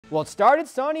Well, it started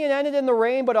sunny and ended in the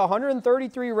rain, but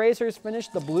 133 racers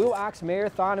finished the Blue Ox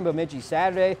Marathon in Bemidji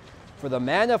Saturday. For the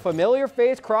men, a familiar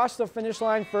face crossed the finish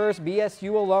line first,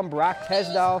 BSU alum Brock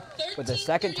Tesdahl with the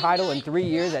second title in 3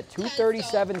 years at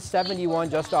 2:37.71,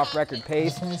 just off record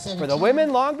pace. For the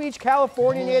women, Long Beach,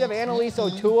 California native Annalise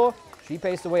O'Toole, she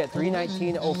paced away at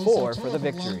 3:19.04 for the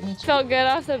victory. Felt good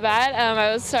off the bat.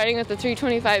 I was starting with the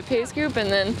 3:25 pace group, and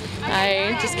then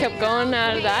I just kept going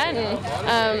out of that,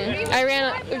 and I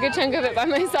ran a good chunk of it by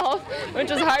myself, which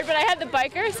was hard, but I had the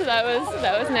biker, so that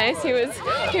was nice. He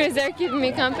was there keeping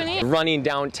me company. Running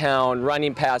downtown,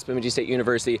 running past Bemidji State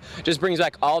University just brings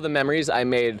back all the memories I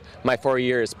made my 4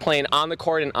 years playing on the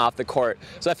court and off the court.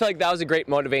 So I feel like that was a great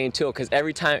motivating tool, because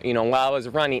every time, while I was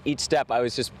running, each step I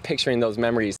was just picturing those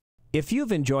memories. If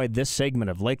you've enjoyed this segment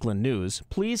of Lakeland News,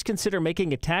 please consider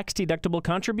making a tax-deductible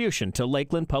contribution to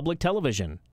Lakeland Public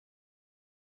Television.